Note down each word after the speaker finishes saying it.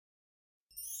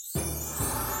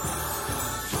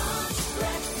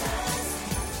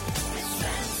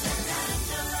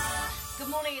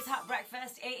morning, it's Hot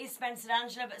Breakfast. It is Spence and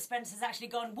Angela, but Spence has actually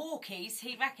gone walkies.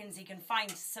 He reckons he can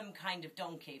find some kind of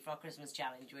donkey for our Christmas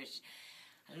challenge, which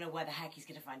I don't know where the heck he's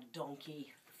going to find a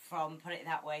donkey from, put it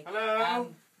that way.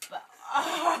 Hello. But,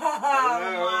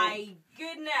 Hello. My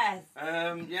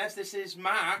goodness. Yes, this is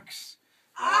Max.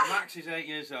 Max is 8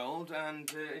 years old and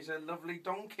he's a lovely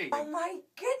donkey. Oh my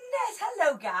goodness.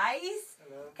 Hello, guys.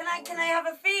 Hello. Can I have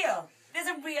a feel? There's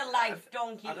a real life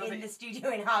donkey in the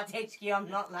studio in Heart HQ, I'm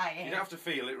not lying. You don't have to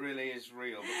feel, it really is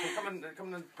real. But come and pet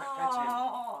him.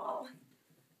 Oh,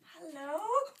 hello.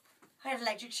 I had an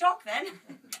electric shock then.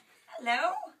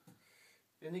 Hello.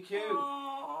 Isn't he cute?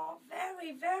 Oh,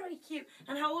 very, very cute.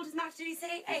 And how old is Max, did he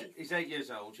say? 8? He's 8 years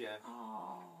old, yeah.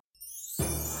 Oh.